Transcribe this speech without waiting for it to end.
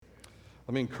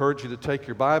Let me encourage you to take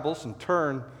your Bibles and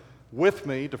turn with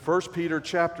me to 1 Peter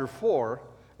chapter 4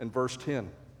 and verse 10.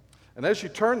 And as you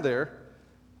turn there,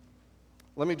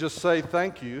 let me just say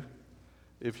thank you.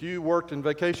 If you worked in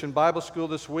Vacation Bible School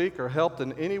this week or helped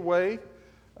in any way,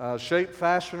 shape,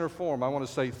 fashion, or form, I want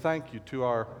to say thank you to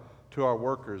our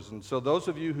workers. And so those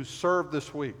of you who served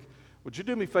this week, would you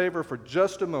do me a favor for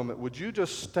just a moment? Would you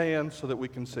just stand so that we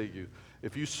can see you?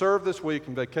 If you served this week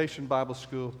in Vacation Bible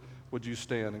School, would you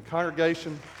stand? And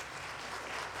congregation,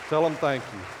 tell them thank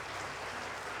you.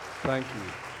 Thank you.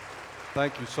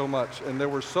 Thank you so much. And there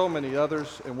were so many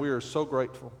others, and we are so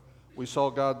grateful. We saw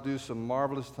God do some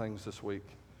marvelous things this week,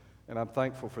 and I'm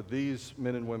thankful for these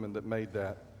men and women that made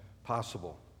that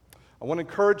possible. I want to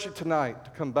encourage you tonight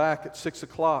to come back at 6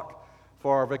 o'clock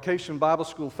for our Vacation Bible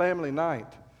School family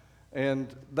night,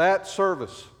 and that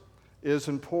service is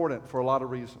important for a lot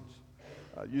of reasons.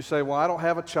 You say, well, I don't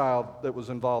have a child that was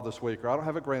involved this week, or I don't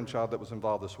have a grandchild that was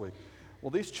involved this week. Well,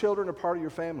 these children are part of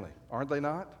your family, aren't they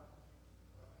not?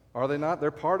 Are they not? They're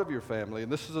part of your family,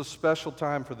 and this is a special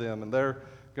time for them, and they're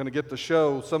going to get to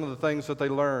show some of the things that they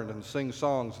learned and sing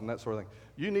songs and that sort of thing.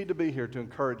 You need to be here to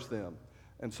encourage them.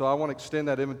 And so I want to extend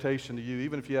that invitation to you,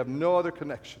 even if you have no other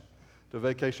connection to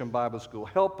Vacation Bible School.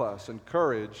 Help us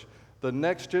encourage the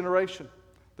next generation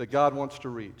that God wants to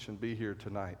reach, and be here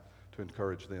tonight to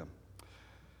encourage them.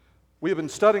 We have been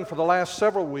studying for the last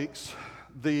several weeks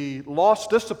the lost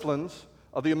disciplines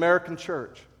of the American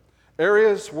church,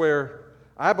 areas where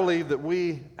I believe that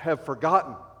we have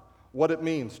forgotten what it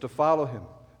means to follow Him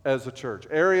as a church,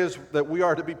 areas that we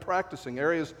are to be practicing,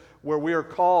 areas where we are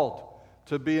called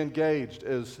to be engaged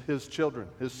as His children,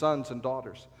 His sons and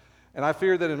daughters. And I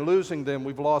fear that in losing them,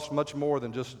 we've lost much more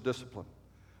than just discipline.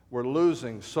 We're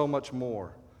losing so much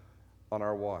more on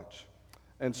our watch.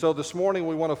 And so this morning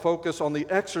we want to focus on the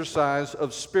exercise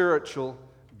of spiritual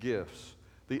gifts.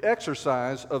 The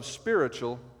exercise of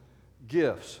spiritual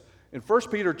gifts. In 1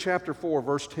 Peter chapter 4,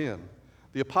 verse 10,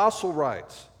 the apostle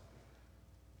writes,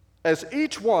 "As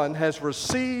each one has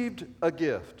received a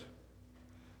gift,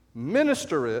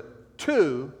 minister it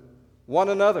to one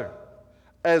another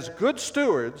as good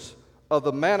stewards of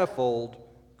the manifold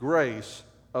grace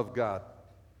of God."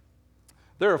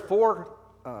 There are four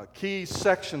key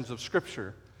sections of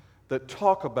Scripture that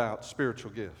talk about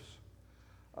spiritual gifts.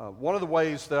 One of the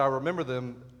ways that I remember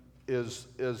them is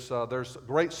there's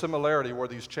great similarity where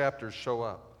these chapters show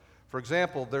up. For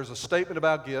example, there's a statement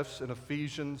about gifts in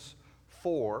Ephesians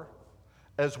 4,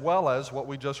 as well as what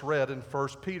we just read in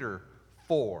 1 Peter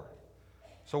 4.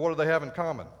 So what do they have in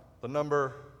common? The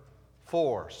number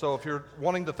 4. So if you're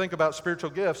wanting to think about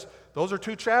spiritual gifts, those are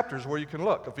two chapters where you can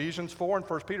look, Ephesians 4 and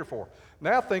 1 Peter 4.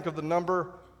 Now think of the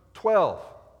number 12.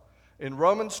 In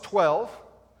Romans 12,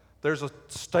 there's a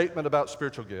statement about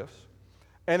spiritual gifts.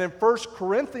 And in 1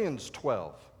 Corinthians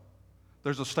 12,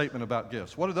 there's a statement about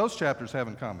gifts. What do those chapters have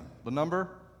in common? The number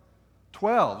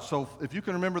 12. So if you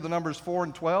can remember the numbers 4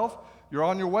 and 12, you're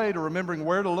on your way to remembering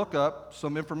where to look up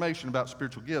some information about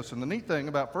spiritual gifts. And the neat thing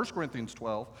about 1 Corinthians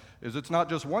 12 is it's not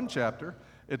just one chapter,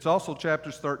 it's also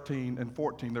chapters 13 and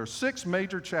 14. There are 6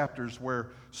 major chapters where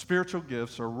spiritual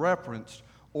gifts are referenced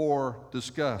or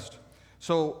discussed.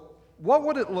 So what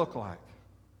would it look like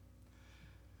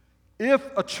if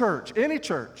a church, any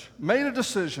church, made a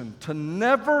decision to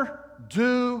never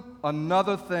do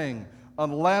another thing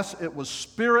unless it was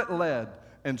Spirit-led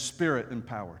and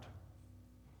Spirit-empowered?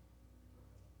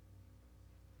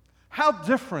 How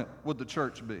different would the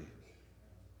church be?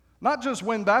 Not just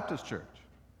Wynn Baptist Church,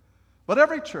 but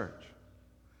every church.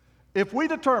 If we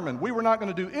determined we were not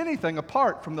going to do anything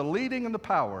apart from the leading and the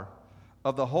power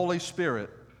of the Holy Spirit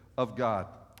of God.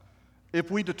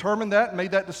 If we determined that,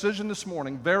 made that decision this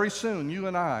morning, very soon you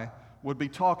and I would be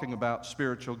talking about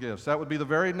spiritual gifts. That would be the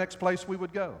very next place we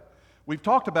would go. We've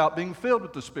talked about being filled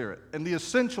with the Spirit and the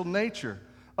essential nature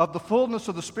of the fullness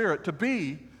of the Spirit to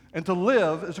be and to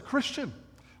live as a Christian.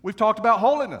 We've talked about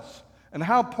holiness and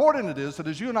how important it is that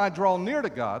as you and I draw near to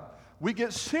God, we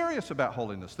get serious about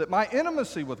holiness, that my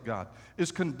intimacy with God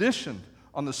is conditioned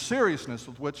on the seriousness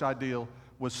with which I deal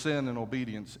with sin and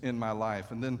obedience in my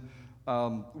life. And then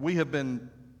we have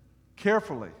been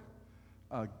carefully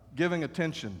giving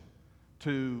attention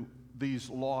to these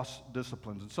lost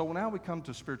disciplines. And so now we come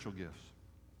to spiritual gifts.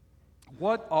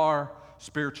 What are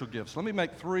spiritual gifts? Let me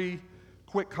make 3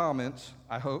 quick comments,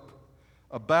 I hope,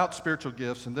 about spiritual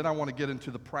gifts, and then I want to get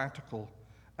into the practical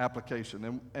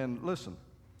application. And listen,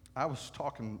 I was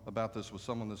talking about this with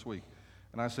someone this week,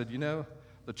 and I said, you know,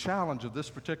 the challenge of this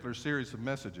particular series of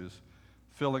messages,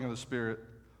 filling of the Spirit,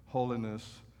 holiness,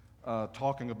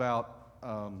 talking about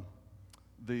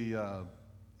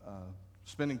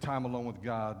spending time alone with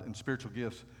God and spiritual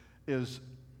gifts, is,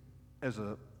 as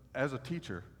a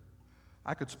teacher,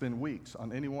 I could spend weeks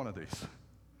on any one of these.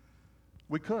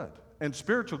 We could. And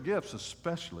spiritual gifts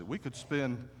especially. We could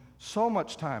spend so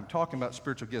much time talking about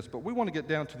spiritual gifts, but we want to get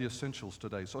down to the essentials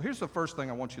today. So here's the first thing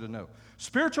I want you to know.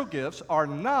 Spiritual gifts are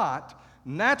not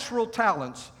natural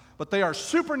talents, but they are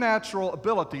supernatural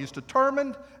abilities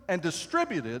determined and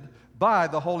distributed by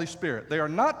the Holy Spirit. They are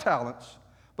not talents,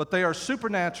 but they are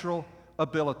supernatural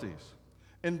abilities.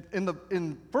 In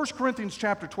 1 Corinthians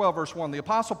chapter 12, verse 1, the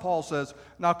Apostle Paul says,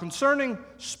 "Now concerning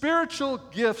spiritual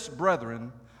gifts,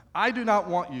 brethren, I do not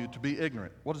want you to be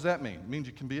ignorant." What does that mean? It means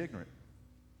you can be ignorant,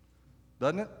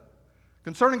 doesn't it?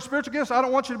 Concerning spiritual gifts, I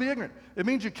don't want you to be ignorant. It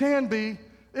means you can be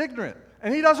ignorant.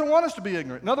 And he doesn't want us to be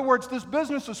ignorant. In other words, this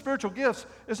business of spiritual gifts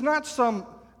is not some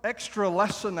extra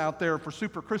lesson out there for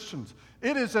super Christians.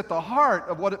 It is at the heart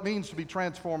of what it means to be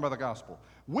transformed by the gospel.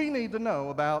 We need to know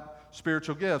about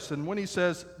spiritual gifts. And when he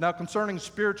says, "Now concerning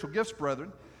spiritual gifts,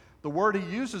 brethren," the word he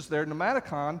uses there,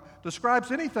 pneumaticon,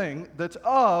 describes anything that's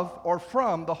of or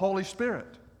from the Holy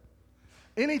Spirit.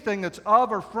 Anything that's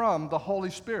of or from the Holy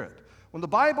Spirit. When the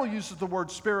Bible uses the word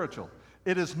spiritual,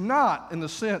 it is not in the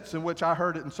sense in which I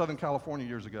heard it in Southern California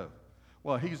years ago.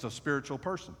 Well, he's a spiritual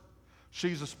person.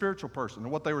 She's a spiritual person.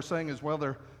 And what they were saying is, well,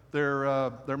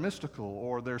 they're mystical,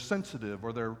 or they're sensitive,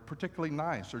 or they're particularly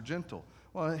nice or gentle.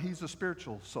 Well, he's a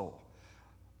spiritual soul.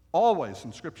 Always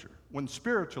in Scripture, when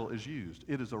spiritual is used,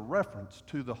 it is a reference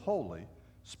to the Holy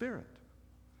Spirit.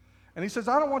 And he says,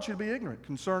 I don't want you to be ignorant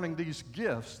concerning these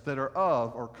gifts that are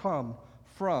of or come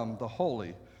from the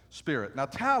Holy Spirit. Now,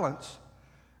 talents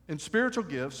and spiritual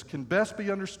gifts can best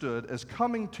be understood as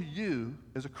coming to you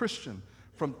as a Christian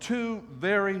from two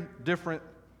very different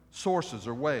sources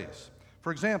or ways.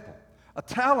 For example, a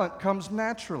talent comes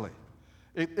naturally.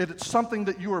 It's something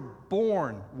that you are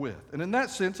born with. And in that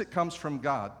sense, it comes from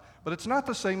God. But it's not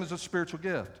the same as a spiritual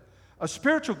gift. A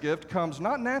spiritual gift comes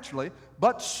not naturally,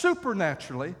 but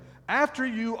supernaturally after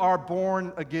you are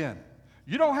born again.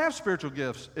 You don't have spiritual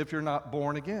gifts if you're not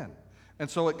born again. And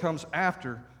so it comes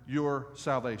after your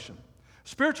salvation.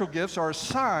 Spiritual gifts are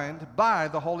assigned by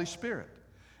the Holy Spirit.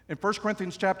 In 1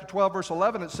 Corinthians chapter 12, verse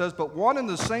 11, it says, "But one and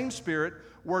the same Spirit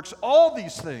works all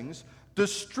these things,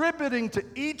 distributing to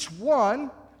each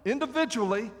one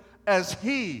individually as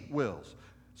He wills."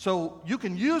 So you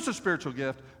can use a spiritual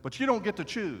gift, but you don't get to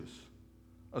choose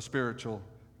a spiritual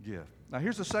gift. Now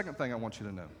here's the second thing I want you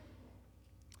to know.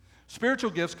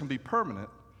 Spiritual gifts can be permanent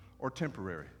or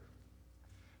temporary.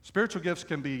 Spiritual gifts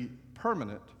can be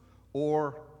permanent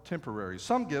or temporary.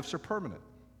 Some gifts are permanent.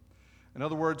 In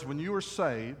other words, when you are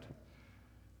saved,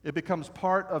 it becomes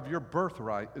part of your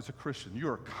birthright as a Christian. You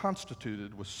are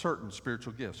constituted with certain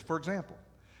spiritual gifts. For example,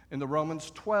 in the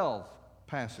Romans 12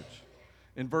 passage,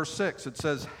 in verse 6, it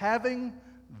says, "Having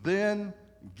then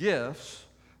gifts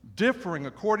differing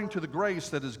according to the grace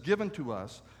that is given to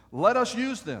us, let us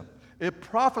use them. If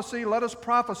prophecy, let us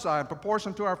prophesy in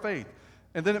proportion to our faith."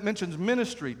 And then it mentions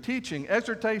ministry, teaching,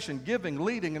 exhortation, giving,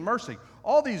 leading, and mercy.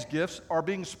 All these gifts are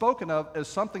being spoken of as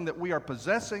something that we are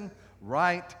possessing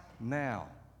right now.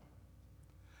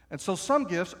 And so some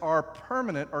gifts are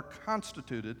permanent or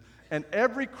constituted, and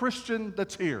every Christian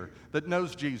that's here that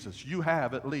knows Jesus, you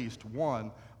have at least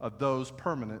one of those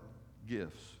permanent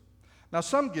gifts. Now,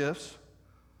 some gifts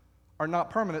are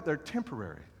not permanent, they're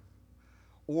temporary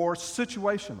or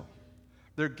situational.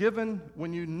 They're given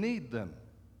when you need them,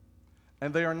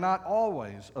 and they are not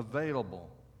always available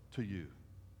to you.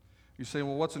 You say,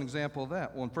 well, what's an example of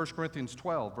that? Well, in 1 Corinthians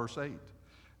 12, verse 8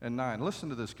 and 9, listen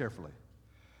to this carefully.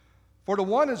 "For to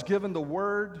one is given the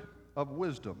word of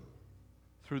wisdom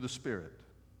through the Spirit."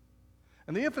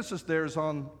 And the emphasis there is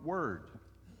on word.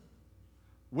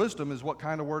 Wisdom is what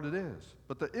kind of word it is.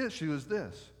 But the issue is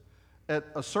this. At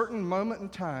a certain moment in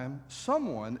time,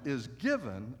 someone is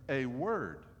given a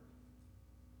word.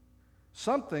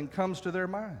 Something comes to their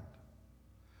mind.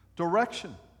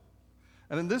 Direction.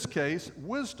 And in this case,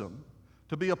 wisdom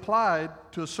to be applied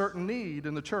to a certain need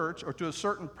in the church or to a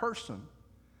certain person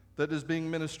that is being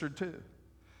ministered to.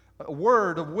 A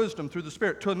word of wisdom through the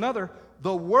Spirit. To another,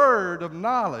 the word of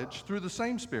knowledge through the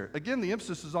same Spirit. Again, the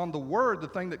emphasis is on the word, the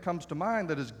thing that comes to mind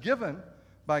that is given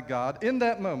by God in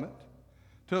that moment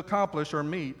to accomplish or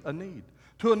meet a need.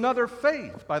 To another,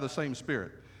 faith by the same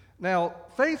Spirit. Now,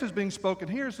 faith is being spoken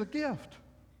here as a gift.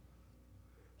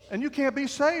 And you can't be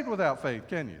saved without faith,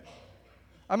 can you?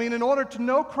 I mean, in order to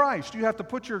know Christ, you have to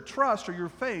put your trust or your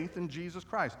faith in Jesus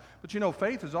Christ. But you know,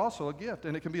 faith is also a gift,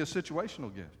 and it can be a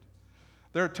situational gift.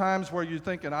 There are times where you're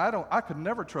thinking, I could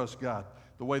never trust God.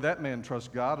 the way that man trusts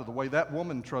God or the way that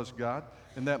woman trusts God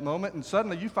in that moment. And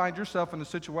suddenly you find yourself in a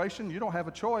situation you don't have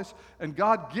a choice, and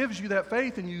God gives you that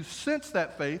faith, and you sense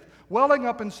that faith welling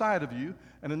up inside of you,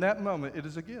 and in that moment it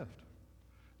is a gift.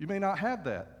 You may not have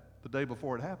that the day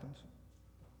before it happens.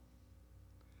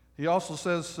 He also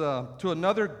says to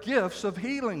another, gifts of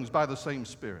healings by the same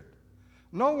Spirit.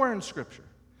 Nowhere in Scripture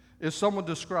is someone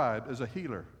described as a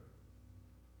healer.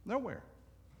 Nowhere.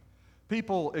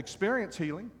 People experience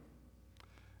healing.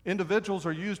 Individuals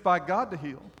are used by God to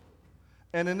heal.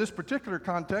 And in this particular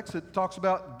context, it talks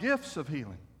about gifts of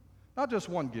healing. Not just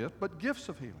one gift, but gifts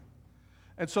of healing.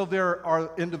 And so there are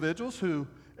individuals who,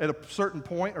 at a certain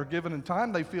point or given in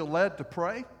time, they feel led to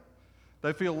pray.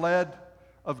 They feel led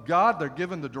of God. They're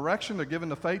given the direction, they're given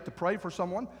the faith to pray for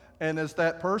someone. And as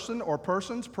that person or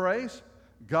persons prays,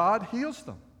 God heals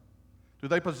them. Do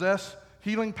they possess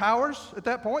healing powers at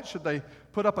that point? Should they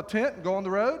put up a tent and go on the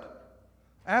road?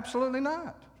 Absolutely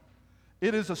not.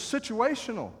 It is a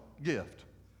situational gift.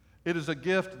 It is a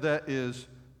gift that is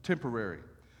temporary.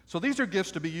 So these are gifts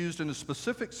to be used in a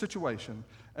specific situation,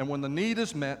 and when the need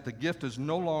is met, the gift is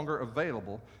no longer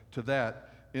available to that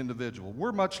individual.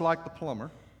 We're much like the plumber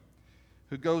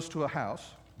who goes to a house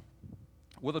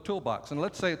with a toolbox, and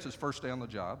let's say it's his first day on the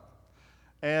job,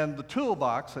 and the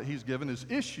toolbox that he's given is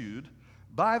issued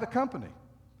by the company.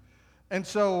 And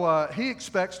so he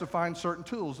expects to find certain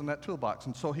tools in that toolbox.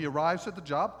 And so he arrives at the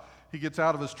job, he gets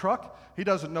out of his truck, he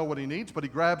doesn't know what he needs, but he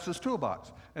grabs his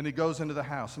toolbox, and he goes into the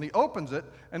house, and he opens it,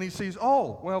 and he sees,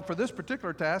 oh, well, for this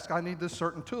particular task, I need this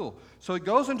certain tool. So he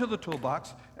goes into the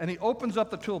toolbox, and he opens up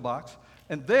the toolbox,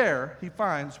 and there he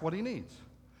finds what he needs.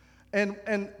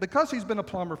 And because he's been a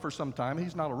plumber for some time,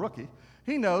 he's not a rookie,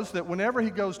 he knows that whenever he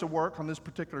goes to work on this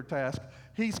particular task,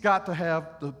 he's got to have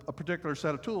a particular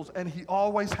set of tools, and he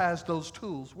always has those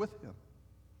tools with him.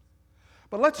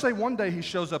 But let's say one day he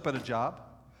shows up at a job,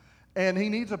 and he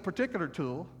needs a particular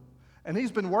tool, and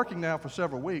he's been working now for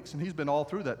several weeks, and he's been all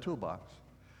through that toolbox.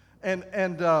 And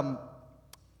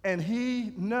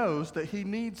he knows that he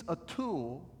needs a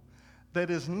tool that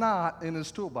is not in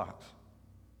his toolbox,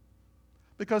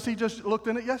 because he just looked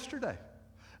in it yesterday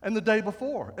and the day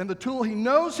before. And the tool he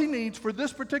knows he needs for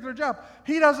this particular job,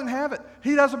 he doesn't have it.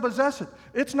 He doesn't possess it.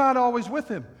 It's not always with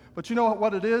him. But you know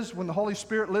what it is when the Holy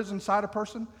Spirit lives inside a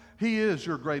person? He is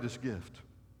your greatest gift.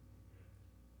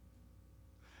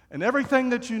 And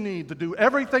everything that you need to do,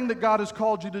 everything that God has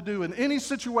called you to do, in any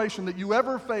situation that you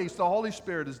ever face, the Holy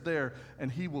Spirit is there,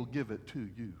 and He will give it to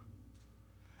you.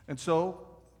 And so,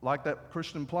 like that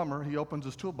Christian plumber, he opens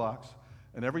his toolbox,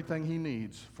 and everything he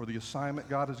needs for the assignment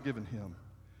God has given him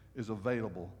is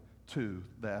available to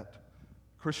that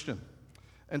Christian.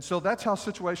 And so that's how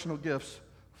situational gifts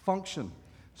function.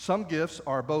 Some gifts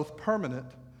are both permanent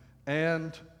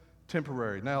and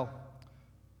temporary. Now,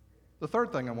 the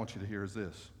third thing I want you to hear is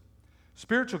this.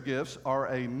 Spiritual gifts are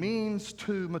a means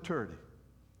to maturity,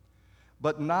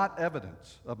 but not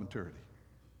evidence of maturity.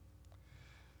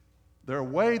 They're a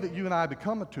way that you and I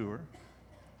become mature,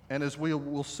 and as we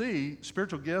will see,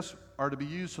 spiritual gifts are to be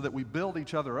used so that we build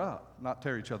each other up, not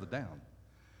tear each other down.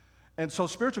 And so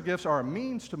spiritual gifts are a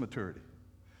means to maturity,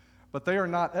 but they are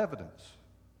not evidence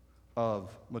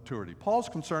of maturity. Paul's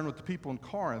concern with the people in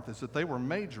Corinth is that they were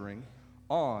majoring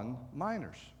on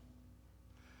minors.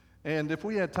 And if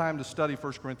we had time to study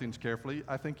 1 Corinthians carefully,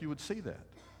 I think you would see that.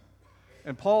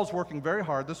 And Paul's working very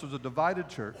hard. This was a divided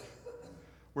church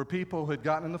where people had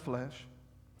gotten in the flesh,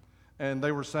 and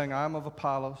they were saying, I'm of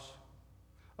Apollos.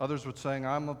 Others would say,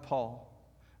 I'm of Paul.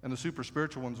 And the super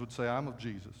spiritual ones would say, I'm of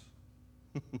Jesus.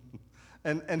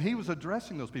 and he was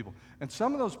addressing those people. And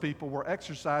some of those people were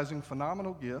exercising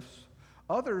phenomenal gifts.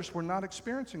 Others were not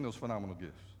experiencing those phenomenal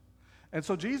gifts. And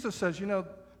so Jesus says, no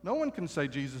one can say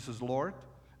Jesus is Lord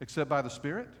except by the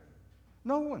Spirit.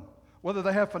 No one. Whether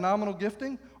they have phenomenal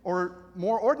gifting or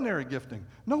more ordinary gifting.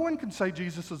 No one can say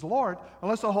Jesus is Lord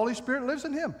unless the Holy Spirit lives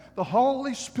in him. The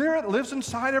Holy Spirit lives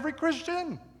inside every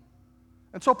Christian.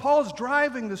 And so Paul is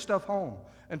driving this stuff home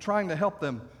and trying to help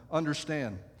them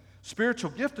understand. Spiritual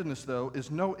giftedness, though,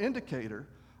 is no indicator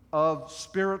of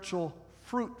spiritual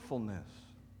fruitfulness.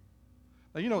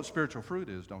 Now, you know what spiritual fruit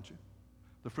is, don't you?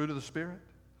 The fruit of the Spirit.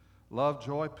 Love,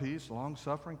 joy, peace,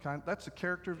 long-suffering, kind. That's the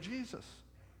character of Jesus.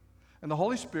 And the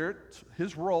Holy Spirit,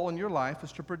 his role in your life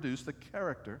is to produce the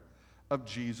character of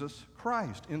Jesus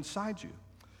Christ inside you.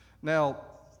 Now,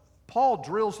 Paul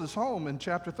drills this home in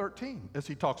chapter 13 as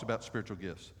he talks about spiritual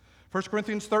gifts. 1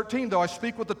 Corinthians 13, though I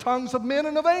speak with the tongues of men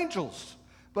and of angels,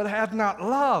 but have not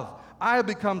love, I have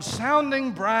become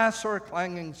sounding brass or a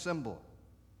clanging cymbal.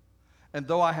 And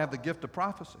though I have the gift of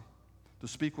prophecy, to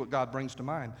speak what God brings to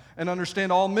mind, and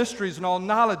understand all mysteries and all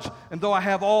knowledge, and though I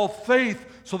have all faith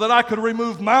so that I could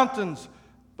remove mountains,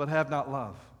 but have not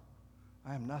love,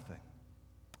 I am nothing.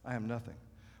 I am nothing.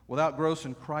 Without growth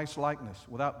in Christ-likeness,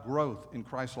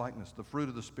 the fruit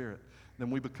of the Spirit, then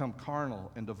we become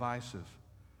carnal and divisive,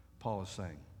 Paul is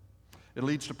saying. It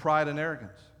leads to pride and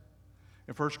arrogance.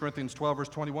 In 1 Corinthians 12, verse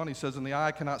 21, he says, "And the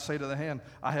eye cannot say to the hand,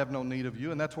 I have no need of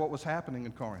you." And that's what was happening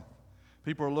in Corinth.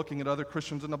 People are looking at other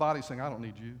Christians in the body saying, "I don't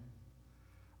need you.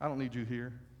 I don't need you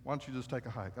here. Why don't you just take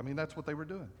a hike?" I mean, that's what they were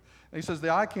doing. And he says,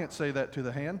 the eye can't say that to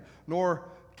the hand, nor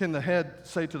can the head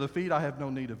say to the feet, "I have no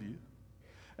need of you."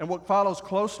 And what follows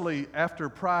closely after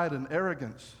pride and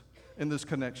arrogance in this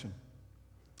connection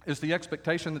is the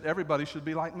expectation that everybody should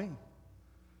be like me.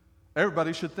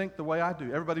 Everybody should think the way I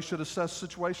do. Everybody should assess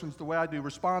situations the way I do,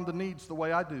 respond to needs the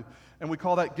way I do. And we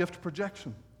call that gift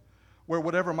projection, where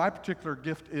whatever my particular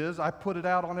gift is, I put it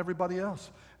out on everybody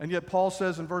else. And yet Paul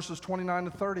says in verses 29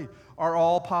 to 30, are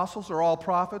all apostles, are all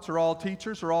prophets, are all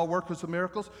teachers, are all workers of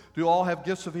miracles? Do all have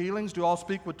gifts of healings? Do all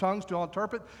speak with tongues? Do all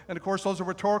interpret? And of course, those are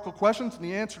rhetorical questions, and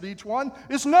the answer to each one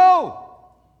is no.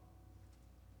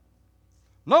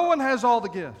 No one has all the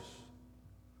gifts,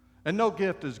 and no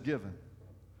gift is given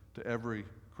to every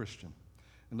Christian.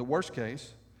 In the worst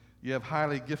case, you have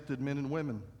highly gifted men and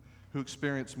women who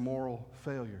experience moral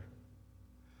failure.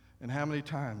 And how many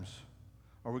times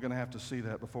are we going to have to see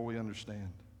that before we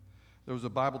understand? There was a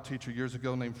Bible teacher years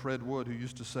ago named Fred Wood who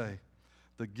used to say,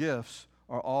 the gifts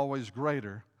are always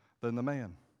greater than the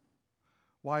man.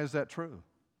 Why is that true?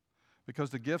 Because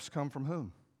the gifts come from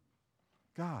whom?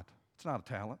 God. It's not a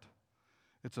talent.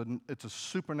 It's a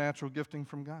supernatural gifting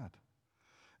from God.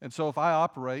 And so if I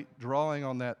operate drawing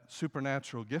on that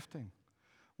supernatural gifting,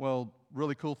 well,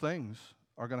 really cool things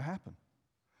are going to happen.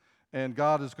 And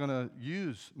God is going to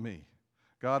use me.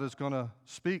 God is going to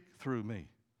speak through me.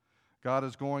 God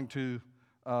is going to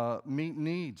meet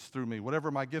needs through me, whatever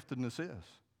my giftedness is.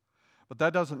 But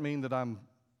that doesn't mean that I'm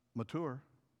mature.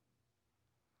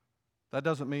 That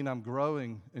doesn't mean I'm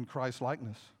growing in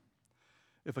Christ-likeness.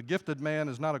 If a gifted man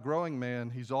is not a growing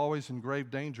man, he's always in grave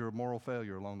danger of moral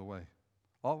failure along the way.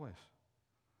 Always.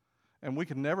 And we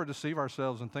can never deceive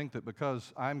ourselves and think that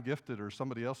because I'm gifted or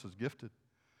somebody else is gifted,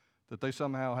 that they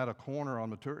somehow had a corner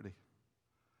on maturity.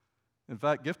 In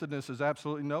fact, giftedness is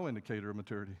absolutely no indicator of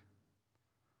maturity.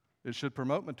 It should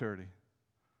promote maturity,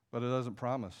 but it doesn't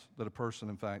promise that a person,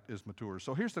 in fact, is mature.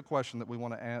 So here's the question that we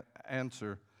want to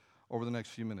answer over the next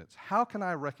few minutes. How can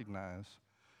I recognize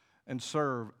and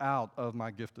serve out of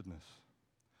my giftedness?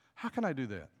 How can I do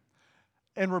that?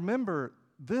 And remember,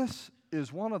 this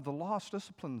is one of the lost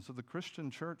disciplines of the Christian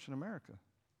church in America.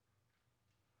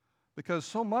 Because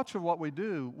so much of what we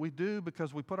do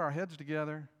because we put our heads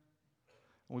together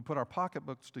and we put our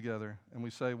pocketbooks together and we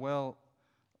say, well,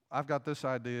 I've got this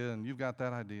idea and you've got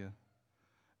that idea.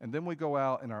 And then we go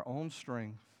out in our own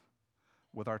strength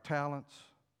with our talents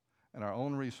and our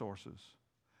own resources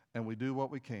and we do what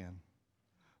we can.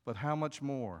 But how much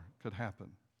more could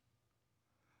happen?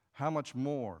 How much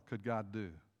more could God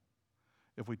do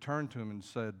if we turned to Him and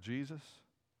said, Jesus,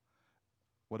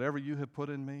 whatever you have put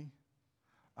in me,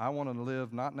 I want to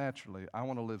live not naturally, I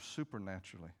want to live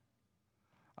supernaturally.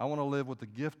 I want to live with the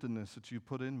giftedness that you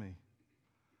put in me.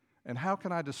 And how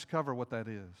can I discover what that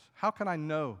is? How can I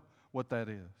know what that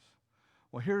is?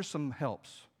 Well, here's some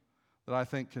helps that I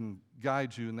think can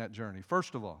guide you in that journey.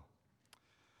 First of all,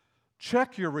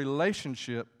 check your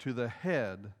relationship to the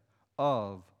head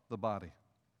of the body.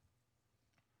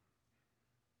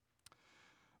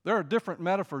 There are different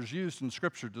metaphors used in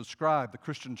Scripture to describe the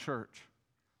Christian church.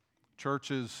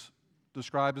 Church is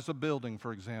described as a building,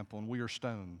 for example, and we are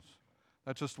stones.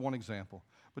 That's just one example.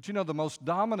 But you know, the most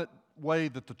dominant way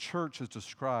that the church is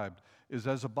described is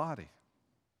as a body.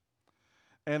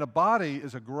 And a body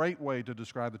is a great way to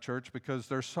describe the church because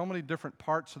there's so many different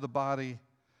parts of the body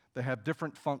that have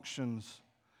different functions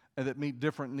and that meet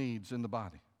different needs in the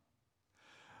body.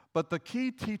 But the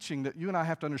key teaching that you and I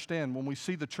have to understand when we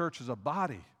see the church as a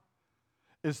body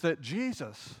is that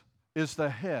Jesus is the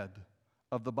head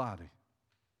of the body.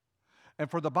 And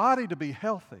for the body to be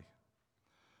healthy,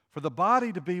 for the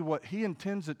body to be what He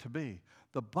intends it to be,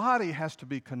 the body has to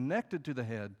be connected to the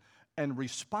head and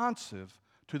responsive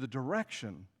to the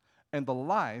direction and the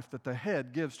life that the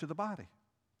head gives to the body.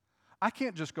 I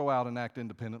can't just go out and act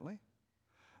independently.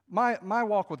 My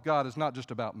walk with God is not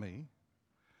just about me.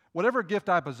 Whatever gift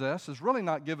I possess is really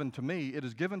not given to me, it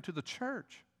is given to the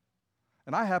church.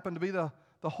 And I happen to be the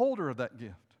holder of that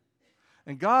gift.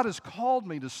 And God has called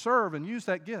me to serve and use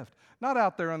that gift, not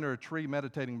out there under a tree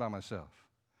meditating by myself,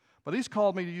 but He's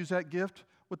called me to use that gift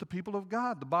with the people of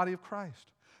God, the body of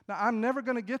Christ. Now, I'm never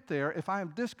going to get there if I am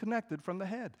disconnected from the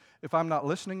head. If I'm not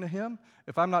listening to Him,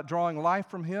 if I'm not drawing life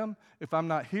from Him, if I'm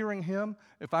not hearing Him,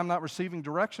 if I'm not receiving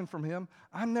direction from Him,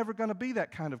 I'm never going to be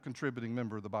that kind of contributing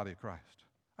member of the body of Christ.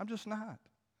 I'm just not.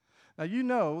 Now, you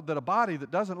know that a body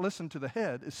that doesn't listen to the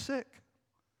head is sick.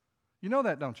 You know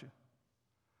that, don't you?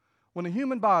 When a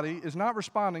human body is not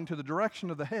responding to the direction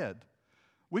of the head,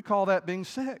 we call that being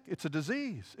sick. It's a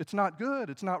disease. It's not good.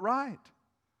 It's not right.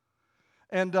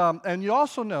 And you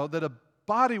also know that a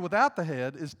body without the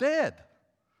head is dead.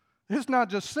 It's not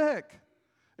just sick.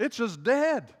 It's just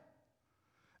dead.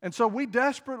 And so we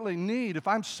desperately need, if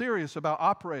I'm serious about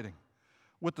operating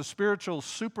with the spiritual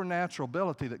supernatural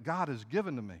ability that God has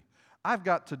given to me, I've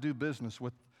got to do business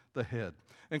with the head.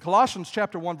 In Colossians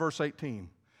chapter 1, verse 18,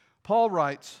 Paul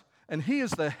writes, and He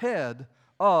is the head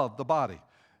of the body.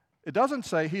 It doesn't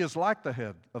say He is like the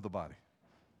head of the body.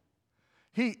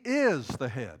 He is the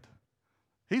head.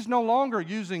 He's no longer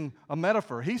using a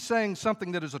metaphor. He's saying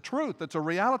something that is a truth, that's a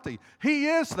reality. He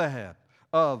is the head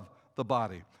of the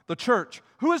body. The church,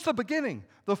 who is the beginning,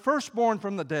 the firstborn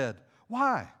from the dead.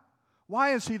 Why?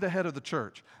 Why is He the head of the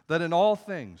church? That in all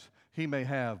things He may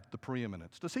have the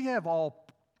preeminence. Does He have all,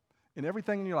 in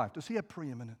everything in your life, does He have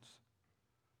preeminence?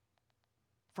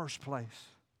 First place.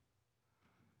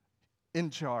 In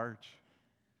charge.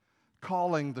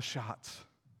 Calling the shots.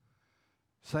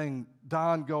 Saying,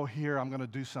 Don, go here. I'm going to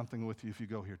do something with you if you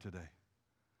go here today.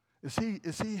 Does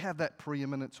he have that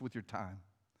preeminence with your time?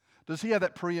 Does He have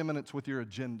that preeminence with your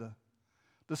agenda?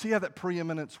 Does He have that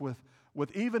preeminence with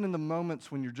even in the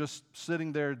moments when you're just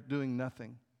sitting there doing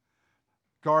nothing,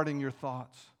 guarding your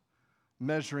thoughts,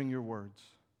 measuring your words?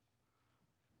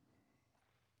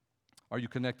 Are you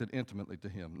connected intimately to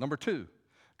Him? Number 2,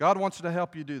 God wants to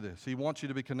help you do this. He wants you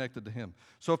to be connected to Him.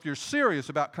 So if you're serious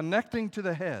about connecting to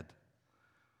the head,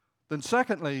 then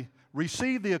secondly,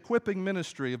 receive the equipping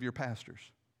ministry of your pastors.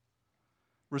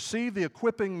 Receive the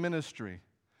equipping ministry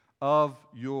of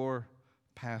your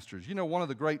pastors. You know, one of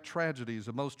the great tragedies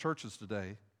of most churches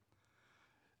today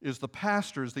is the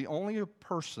pastor is the only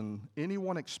person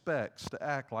anyone expects to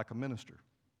act like a minister.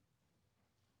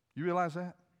 You realize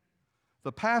that?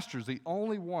 The pastor is the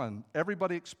only one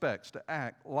everybody expects to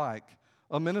act like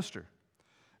a minister.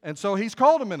 And so he's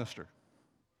called a minister.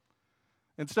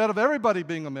 Instead of everybody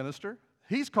being a minister,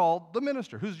 he's called the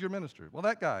minister. Who's your minister? Well,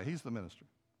 that guy, he's the minister.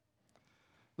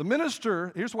 The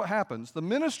minister, here's what happens. The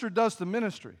minister does the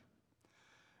ministry.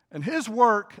 And his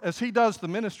work as he does the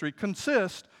ministry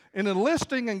consists in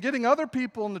enlisting and getting other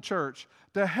people in the church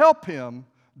to help him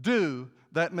do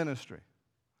that ministry.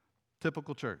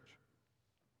 Typical church.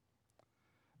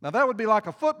 Now, that would be like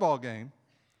a football game,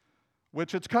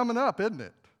 which it's coming up, isn't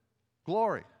it?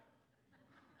 Glory.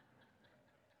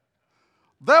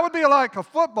 That would be like a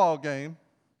football game,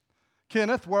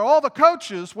 Kenneth, where all the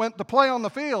coaches went to play on the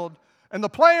field and the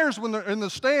players, when they're in the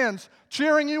stands,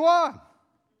 cheering you on.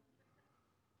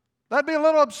 That'd be a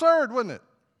little absurd, wouldn't it?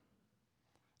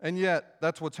 And yet,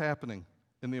 that's what's happening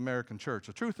in the American church.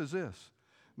 The truth is this: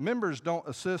 members don't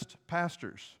assist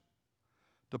pastors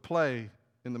to play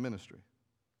in the ministry.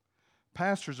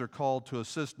 Pastors are called to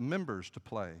assist members to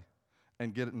play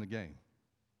and get it in the game.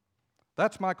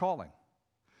 That's my calling.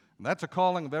 And that's a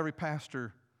calling of every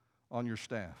pastor on your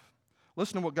staff.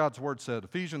 Listen to what God's Word said.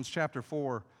 Ephesians chapter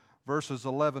 4, verses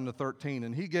 11 to 13.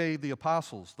 And He gave the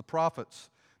apostles, the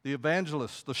prophets, the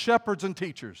evangelists, the shepherds and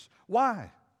teachers.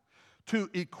 Why? To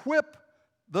equip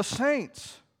the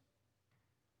saints.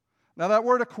 Now that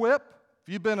word equip,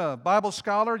 if you've been a Bible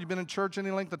scholar, you've been in church any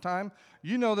length of time,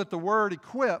 you know that the word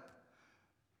equip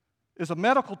is a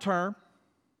medical term.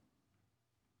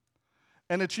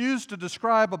 And it's used to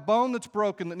describe a bone that's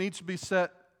broken that needs to be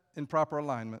set in proper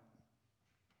alignment.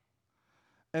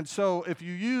 And so if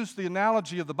you use the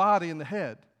analogy of the body and the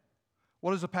head,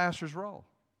 what is a pastor's role?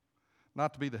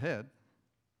 Not to be the head,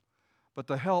 but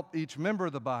to help each member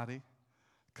of the body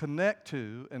connect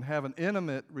to and have an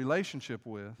intimate relationship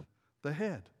with the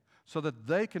head so that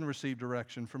they can receive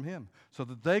direction from Him, so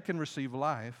that they can receive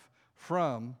life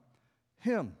from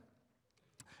Him.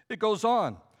 It goes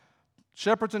on.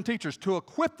 Shepherds and teachers, to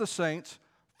equip the saints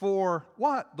for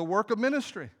what? The work of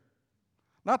ministry.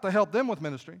 Not to help them with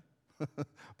ministry,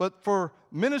 but for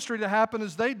ministry to happen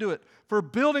as they do it, for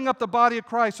building up the body of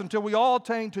Christ until we all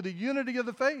attain to the unity of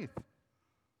the faith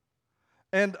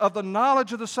and of the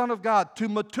knowledge of the Son of God, to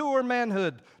mature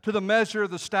manhood, to the measure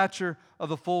of the stature of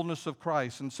the fullness of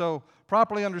Christ. And so,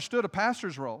 properly understood, a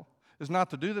pastor's role is not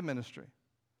to do the ministry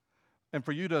and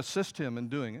for you to assist him in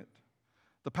doing it.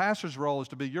 The pastor's role is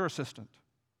to be your assistant,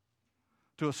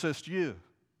 to assist you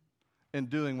in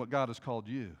doing what God has called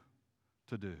you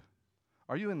to do.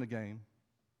 Are you in the game?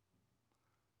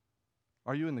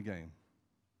 Are you in the game?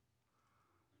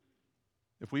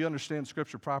 If we understand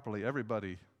Scripture properly,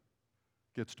 everybody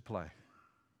gets to play.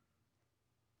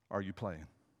 Are you playing?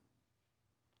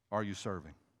 Are you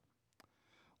serving?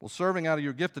 Well, serving out of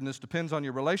your giftedness depends on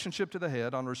your relationship to the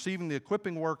head, on receiving the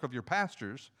equipping work of your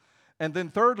pastors. And then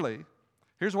thirdly,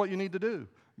 here's what you need to do.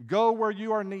 Go where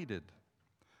you are needed.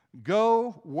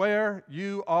 Go where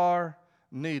you are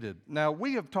needed. Now,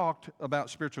 we have talked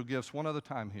about spiritual gifts one other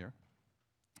time here.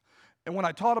 And when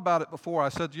I taught about it before, I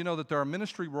said, that there are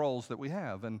ministry roles that we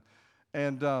have.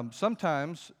 And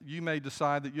sometimes you may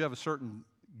decide that you have a certain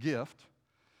gift.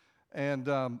 And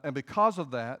because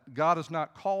of that, God has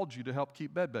not called you to help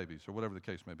keep bed babies or whatever the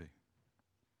case may be.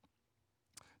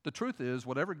 The truth is,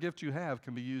 whatever gift you have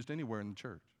can be used anywhere in the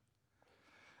church.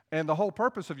 And the whole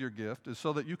purpose of your gift is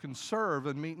so that you can serve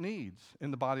and meet needs in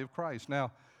the body of Christ.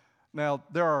 Now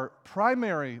there are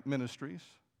primary ministries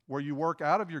where you work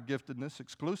out of your giftedness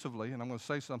exclusively, and I'm going to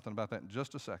say something about that in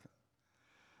just a second.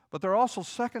 But there are also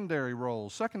secondary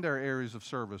roles, secondary areas of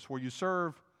service where you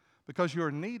serve because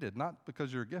you're needed, not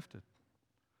because you're gifted.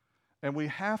 And we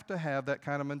have to have that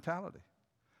kind of mentality,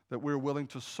 that we're willing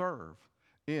to serve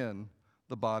in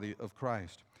the body of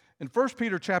Christ. In 1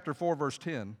 Peter chapter 4, verse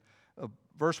 10, a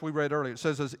verse we read earlier, it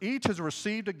says, as each has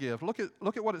received a gift, look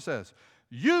at what it says,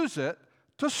 use it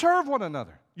to serve one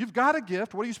another. You've got a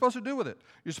gift. What are you supposed to do with it?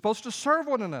 You're supposed to serve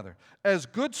one another as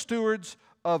good stewards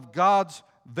of God's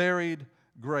varied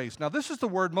grace. Now, this is the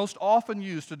word most often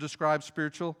used to describe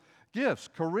spiritual gifts,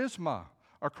 charisma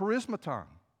or charismaton.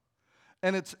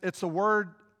 And it's a word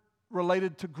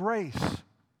related to grace.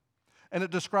 And it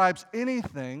describes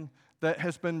anything that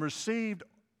has been received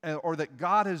or that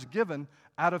God has given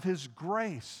out of His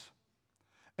grace.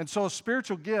 And so a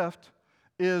spiritual gift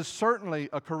is certainly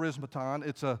a charismaton.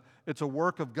 It's a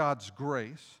work of God's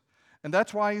grace. And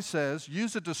that's why he says,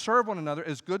 use it to serve one another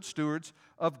as good stewards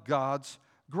of God's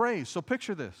grace. So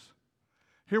picture this.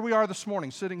 Here we are this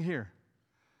morning, sitting here.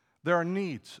 There are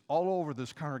needs all over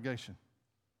this congregation.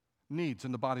 Needs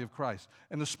in the body of Christ.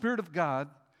 And the Spirit of God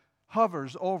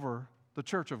hovers over the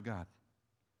church of God.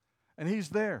 And He's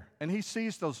there, and He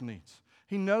sees those needs.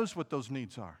 He knows what those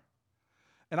needs are.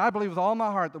 And I believe with all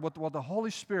my heart that what the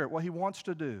Holy Spirit, what He wants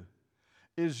to do,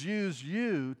 is use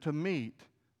you to meet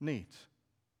needs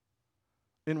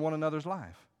in one another's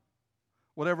life,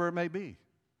 whatever it may be.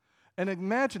 And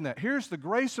imagine that. Here's the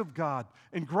grace of God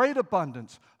in great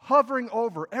abundance, hovering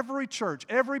over every church,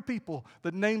 every people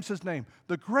that names His name.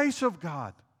 The grace of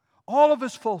God, all of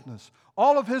His fullness,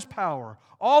 all of His power,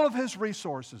 all of His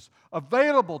resources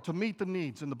available to meet the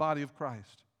needs in the body of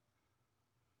Christ.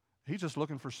 He's just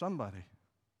looking for somebody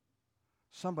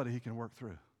He can work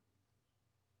through.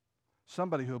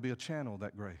 Somebody who'll be a channel of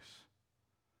that grace.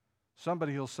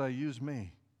 Somebody who'll say, use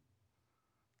me.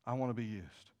 I want to be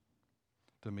used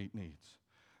to meet needs.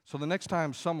 So the next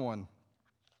time someone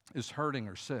is hurting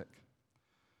or sick,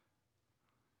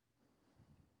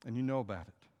 and you know about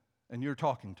it, and you're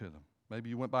talking to them, maybe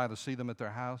you went by to see them at their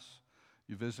house,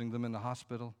 you're visiting them in the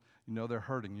hospital, you know they're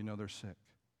hurting, you know they're sick.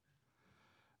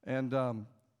 And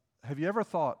have you ever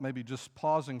thought, maybe just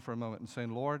pausing for a moment and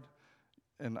saying, Lord,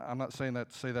 and I'm not saying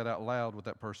that to say that out loud with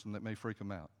that person, that may freak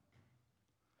them out.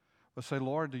 But say,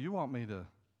 Lord, what do you want me to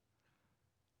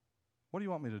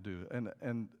do?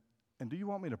 And do you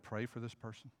want me to pray for this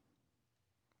person?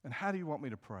 And how do you want me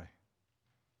to pray?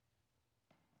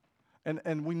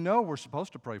 And we know we're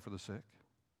supposed to pray for the sick.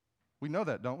 We know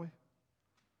that, don't we?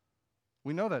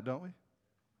 We know that, don't we?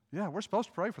 Yeah, we're supposed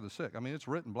to pray for the sick. I mean, it's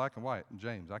written black and white in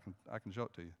James. I can show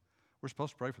it to you. We're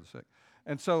supposed to pray for the sick.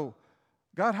 And so,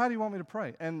 God, how do you want me to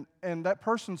pray? And that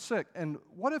person's sick. And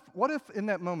what if in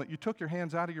that moment you took your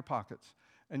hands out of your pockets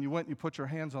and you went and you put your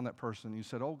hands on that person and you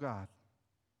said, oh God,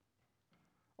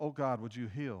 would you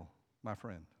heal my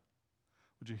friend?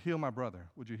 Would you heal my brother?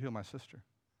 Would you heal my sister?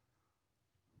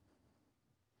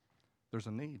 There's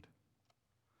a need.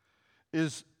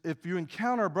 If you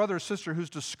encounter a brother or sister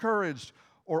who's discouraged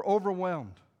or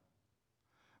overwhelmed,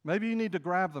 maybe you need to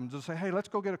grab them to say, hey, let's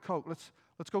go get a Coke.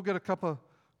 Let's go get a cup of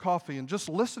coffee and just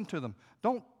listen to them.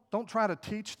 Don't try to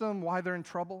teach them why they're in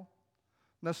trouble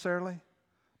necessarily.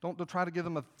 Don't try to give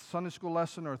them a Sunday school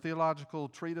lesson or a theological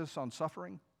treatise on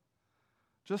suffering.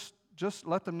 Just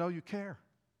let them know you care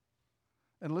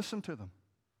and listen to them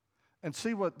and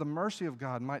see what the mercy of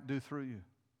God might do through you.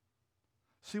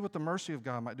 See what the mercy of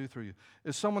God might do through you.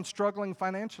 Is someone struggling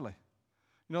financially?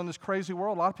 You know, in this crazy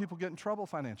world, a lot of people get in trouble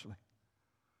financially.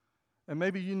 And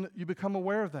maybe you become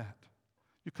aware of that.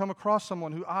 You come across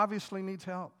someone who obviously needs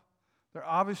help. They're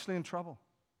obviously in trouble.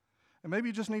 And maybe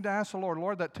you just need to ask the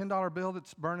Lord, that $10 bill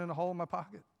that's burning a hole in my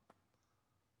pocket.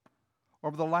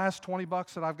 over the last 20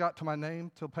 bucks that I've got to my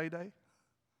name till payday?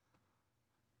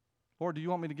 Lord, do you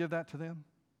want me to give that to them?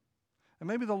 And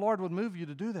maybe the Lord would move you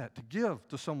to do that, to give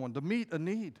to someone, to meet a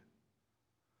need.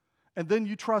 And then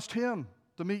you trust Him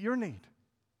to meet your need.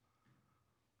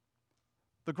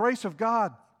 The grace of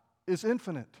God is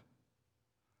infinite.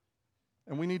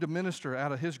 And we need to minister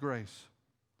out of His grace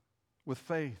with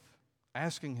faith,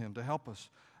 asking Him to help us.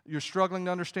 You're struggling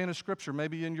to understand a scripture.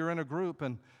 Maybe you're in a group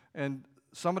and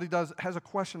somebody has a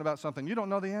question about something. You don't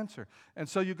know the answer. And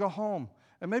so you go home.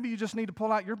 And maybe you just need to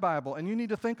pull out your Bible and you need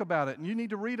to think about it and you need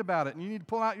to read about it and you need to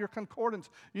pull out your concordance.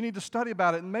 You need to study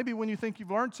about it. And maybe when you think you've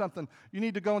learned something, you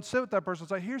need to go and sit with that person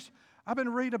and say, I've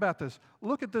been reading about this.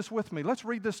 Look at this with me. Let's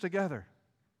read this together.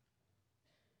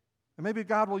 And maybe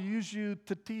God will use you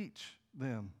to teach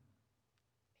them.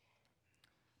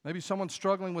 Maybe someone's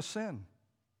struggling with sin.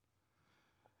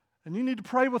 And you need to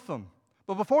pray with them.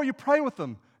 But before you pray with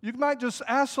them, you might just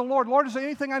ask the Lord, Lord, is there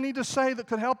anything I need to say that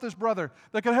could help this brother,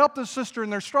 that could help this sister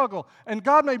in their struggle? And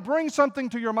God may bring something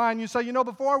to your mind. You say,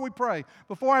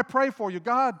 before I pray for you,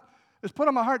 God has put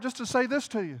on my heart just to say this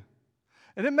to you.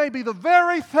 And it may be the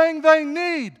very thing they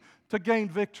need to gain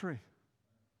victory.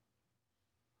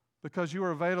 Because you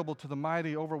are available to the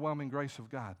mighty, overwhelming grace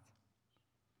of God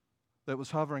that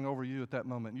was hovering over you at that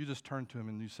moment. You just turned to Him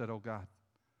and you said, oh God,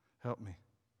 help me,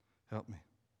 help me.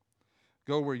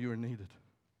 Go where you are needed.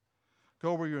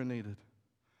 Go where you're needed.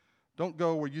 Don't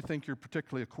go where you think you're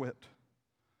particularly equipped.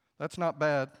 That's not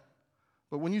bad.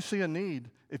 But when you see a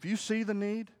need, if you see the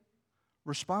need,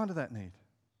 respond to that need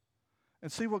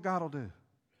and see what God will do.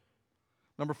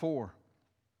 Number 4,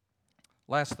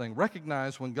 last thing,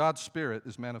 recognize when God's Spirit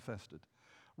is manifested.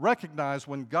 Recognize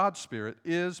when God's Spirit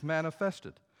is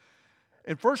manifested.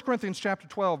 In 1 Corinthians chapter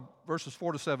 12, verses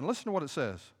 4 to 7, listen to what it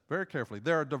says very carefully.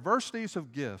 There are diversities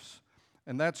of gifts.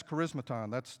 And that's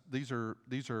charismaton. These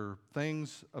are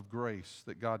things of grace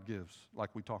that God gives,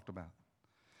 like we talked about.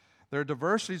 There are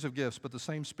diversities of gifts, but the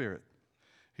same Spirit.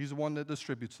 He's the one that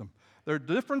distributes them. There are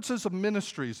differences of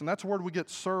ministries, and that's where we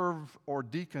get serve or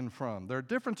deacon from. There are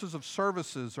differences of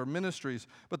services or ministries,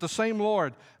 but the same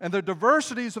Lord. And there are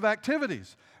diversities of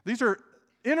activities. These are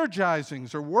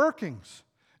energizings or workings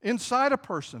inside a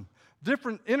person.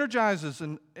 Different energizings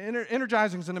and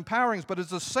empowerings, but it's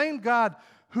the same God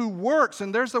who works,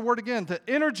 and there's the word again, that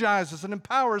energizes and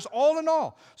empowers all in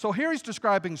all. So here he's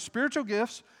describing spiritual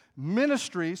gifts,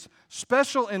 ministries,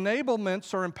 special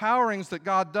enablements or empowerings that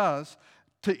God does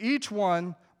to each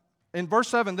one. In verse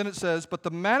 7, then it says, but the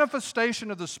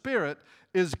manifestation of the Spirit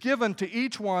is given to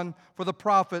each one for the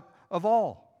profit of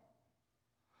all.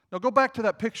 Now go back to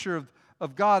that picture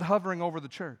of God hovering over the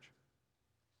church.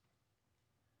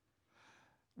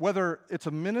 Whether it's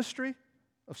a ministry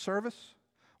of service,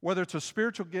 whether it's a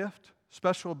spiritual gift,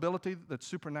 special ability that's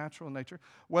supernatural in nature,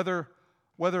 whether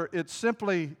it's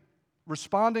simply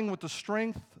responding with the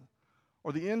strength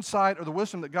or the insight or the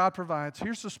wisdom that God provides,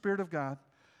 here's the Spirit of God.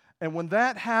 And when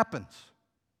that happens,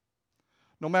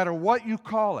 no matter what you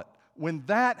call it, when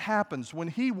that happens, when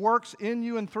He works in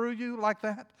you and through you like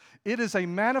that, it is a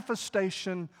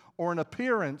manifestation or an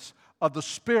appearance of the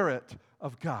Spirit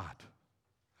of God.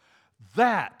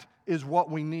 That is what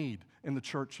we need in the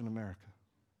church in America.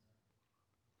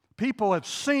 People have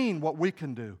seen what we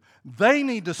can do. They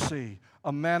need to see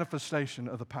a manifestation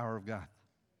of the power of God,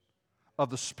 of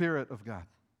the Spirit of God.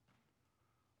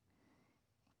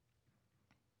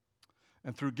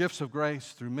 And through gifts of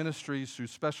grace, through ministries, through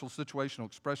special situational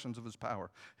expressions of His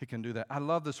power, He can do that. I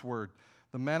love this word.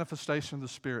 The manifestation of the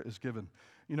Spirit is given.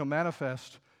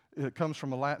 Manifest, it comes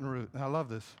from a Latin root. And I love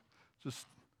this. Just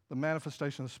the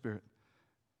manifestation of the Spirit.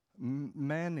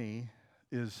 Mani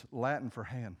is Latin for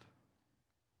hand.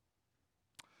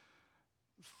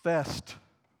 Fest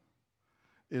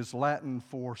is Latin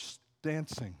for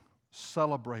dancing,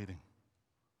 celebrating.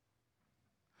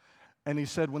 And he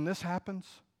said, when this happens,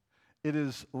 it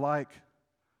is like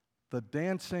the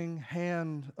dancing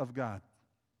hand of God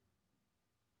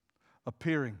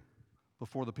appearing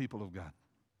before the people of God.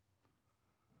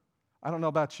 I don't know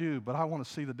about you, but I want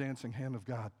to see the dancing hand of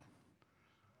God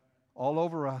all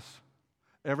over us,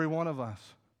 every one of us.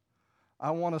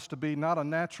 I want us to be not a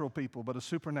natural people, but a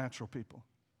supernatural people.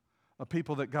 A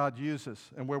people that God uses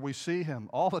and where we see Him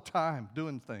all the time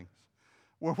doing things,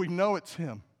 where we know it's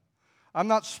Him. I'm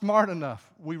not smart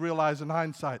enough, we realize in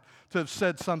hindsight, to have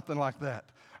said something like that.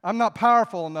 I'm not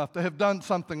powerful enough to have done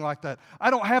something like that. I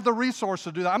don't have the resource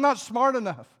to do that. I'm not smart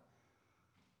enough.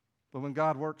 But when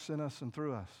God works in us and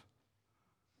through us,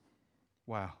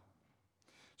 wow.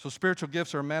 So spiritual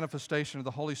gifts are a manifestation of the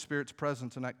Holy Spirit's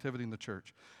presence and activity in the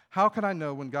church. How can I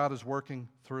know when God is working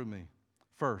through me?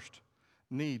 First,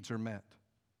 needs are met.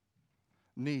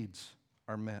 needs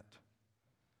are met.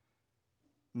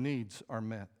 Needs are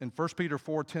met. In 1 Peter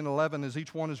 4, 10, 11, as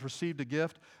each one has received a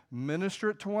gift, minister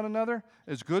it to one another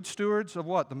as good stewards of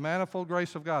what? The manifold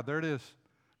grace of God. There it is.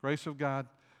 Grace of God.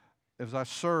 As I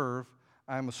serve,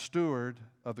 I am a steward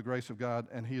of the grace of God,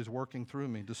 and He is working through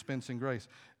me, dispensing grace.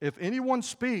 If anyone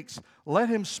speaks, let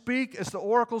him speak as the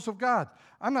oracles of God.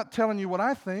 I'm not telling you what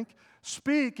I think.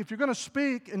 Speak. If you're going to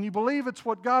speak and you believe it's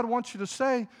what God wants you to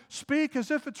say, speak as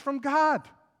if it's from God.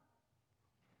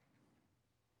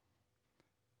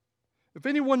 If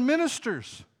anyone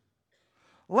ministers,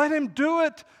 let him do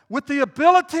it with the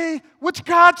ability which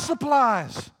God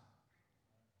supplies.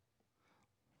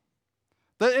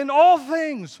 That in all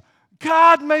things,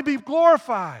 God may be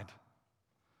glorified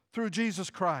through Jesus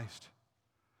Christ.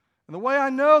 And the way I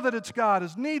know that it's God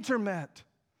is needs are met.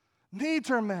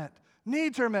 Needs are met.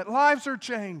 Needs are met. Lives are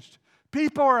changed.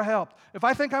 People are helped. If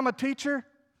I think I'm a teacher,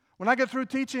 when I get through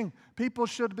teaching, people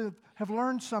should have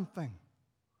learned something.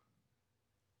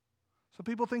 So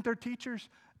people think they're teachers,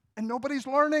 and nobody's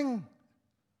learning.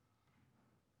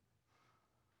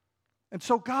 And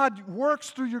so God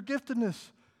works through your giftedness,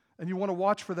 and you want to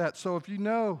watch for that. So if you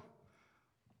know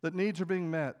that needs are being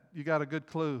met, you got a good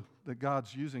clue that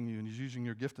God's using you and He's using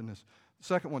your giftedness. The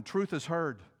second one, truth is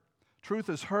heard. Truth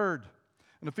is heard.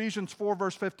 In Ephesians 4,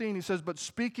 verse 15, he says, but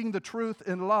speaking the truth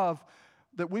in love,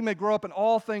 that we may grow up in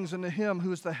all things into Him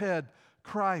who is the head,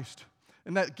 Christ.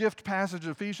 In that gift passage,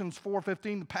 Ephesians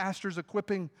 4:15, the pastor's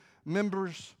equipping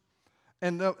members.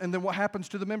 And then what happens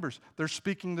to the members? They're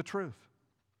speaking the truth.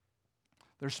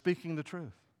 They're speaking the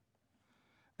truth.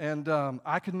 And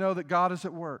I can know that God is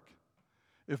at work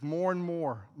if more and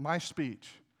more my speech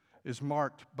is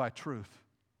marked by truth.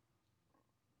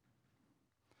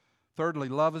 Thirdly,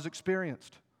 love is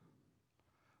experienced.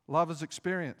 Love is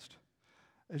experienced.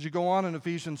 As you go on in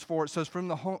Ephesians 4, it says,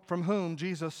 from whom,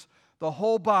 Jesus, the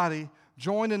whole body,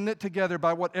 joined and knit together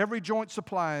by what every joint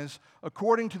supplies,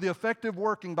 according to the effective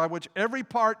working by which every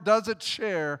part does its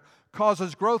share,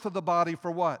 causes growth of the body for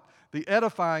what? The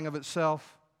edifying of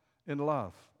itself in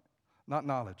love, not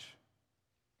knowledge.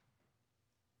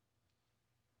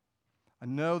 I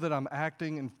know that I'm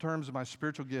acting in terms of my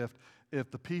spiritual gift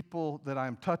if the people that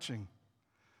I'm touching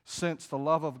sense the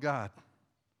love of God.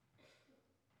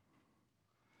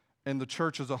 And the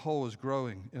church as a whole is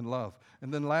growing in love.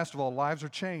 And then last of all, lives are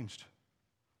changed.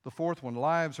 The fourth one,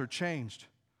 lives are changed.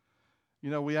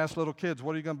 You know, we ask little kids,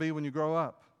 what are you going to be when you grow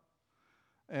up?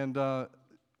 And the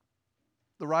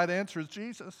right answer is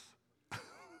Jesus.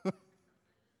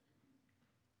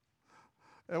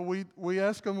 And we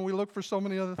ask them and we look for so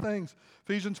many other things.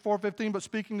 Ephesians 4:15, but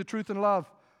speaking the truth in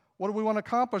love. What do we want to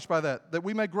accomplish by that? That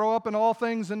we may grow up in all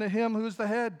things into Him who is the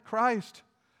head, Christ.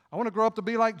 I want to grow up to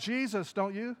be like Jesus,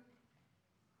 don't you?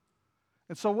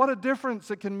 And so what a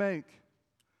difference it can make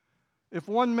if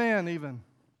one man even,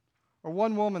 or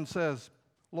one woman says,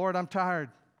 Lord, I'm tired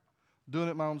of doing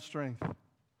it in my own strength.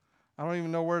 I don't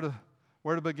even know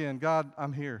where to begin. God,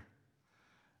 I'm here.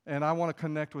 And I want to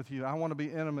connect with you. I want to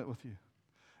be intimate with you.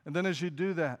 And then as you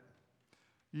do that,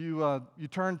 you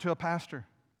turn to a pastor.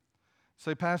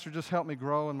 Say, Pastor, just help me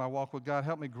grow in my walk with God.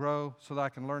 Help me grow so that I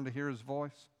can learn to hear His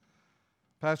voice.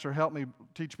 Pastor, help me,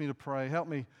 teach me to pray. Help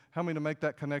me to make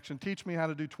that connection. Teach me how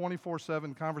to do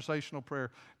 24/7 conversational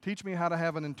prayer. Teach me how to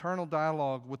have an internal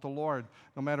dialogue with the Lord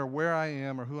no matter where I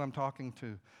am or who I'm talking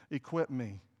to. Equip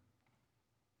me.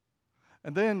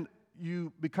 And then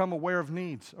you become aware of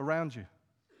needs around you.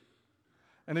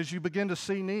 And as you begin to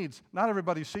see needs, not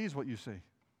everybody sees what you see.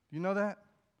 You know that?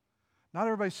 Not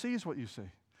everybody sees what you see.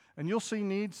 And you'll see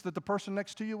needs that the person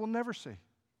next to you will never see.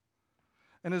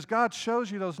 And as God shows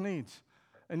you those needs,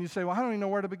 and you say, well, I don't even know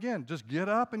where to begin. Just get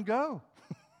up and go.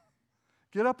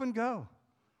 Get up and go.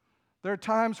 There are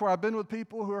times where I've been with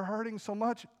people who are hurting so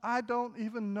much, I don't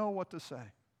even know what to say.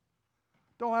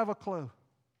 Don't have a clue.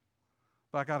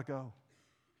 But I got to go.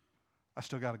 I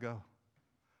still got to go.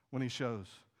 When He shows,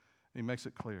 He makes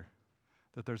it clear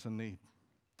that there's a need.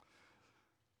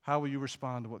 How will you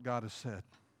respond to what God has said?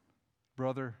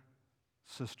 Brother,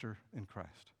 sister in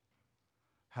Christ.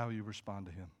 How will you respond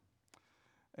to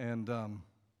Him?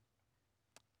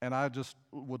 And I just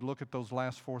would look at those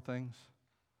last four things,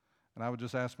 and I would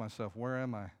just ask myself, where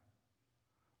am I?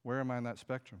 Where am I in that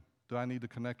spectrum? Do I need to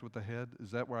connect with the head?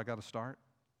 Is that where I got to start?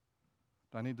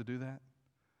 Do I need to do that?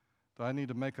 Do I need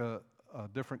to make a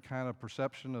different kind of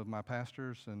perception of my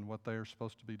pastors and what they're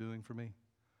supposed to be doing for me?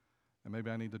 And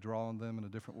maybe I need to draw on them in a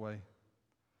different way.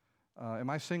 Am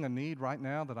I seeing a need right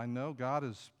now that I know God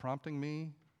is prompting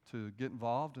me to get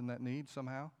involved in that need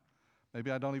somehow? Maybe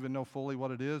I don't even know fully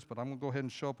what it is, but I'm going to go ahead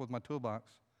and show up with my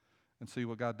toolbox and see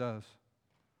what God does.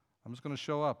 I'm just going to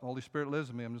show up. The Holy Spirit lives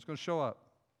in me. I'm just going to show up.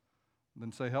 And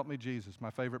then say, help me, Jesus,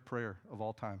 my favorite prayer of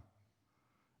all time.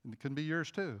 And it can be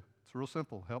yours too. It's real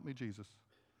simple. Help me, Jesus.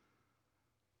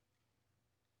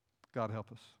 God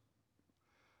help us.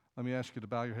 Let me ask you to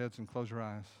bow your heads and close your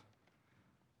eyes.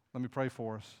 Let me pray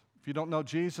for us. If you don't know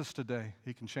Jesus today,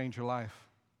 He can change your life.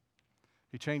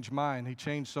 He changed mine. He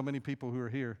changed so many people who are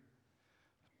here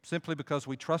simply because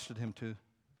we trusted Him to.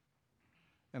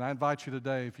 And I invite you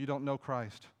today, if you don't know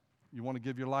Christ, you want to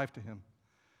give your life to Him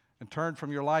and turn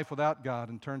from your life without God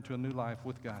and turn to a new life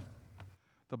with God.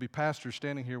 There'll be pastors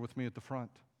standing here with me at the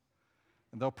front,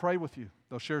 and they'll pray with you.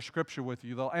 They'll share Scripture with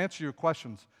you. They'll answer your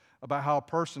questions about how a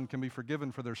person can be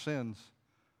forgiven for their sins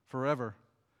forever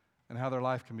and how their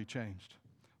life can be changed.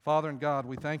 Father and God,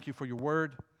 we thank You for Your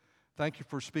Word. Thank You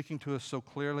for speaking to us so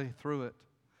clearly through it.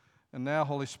 And now,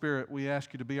 Holy Spirit, we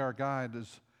ask You to be our guide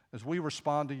as we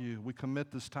respond to You. We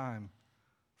commit this time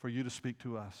for You to speak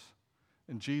to us.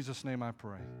 In Jesus' name I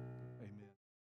pray.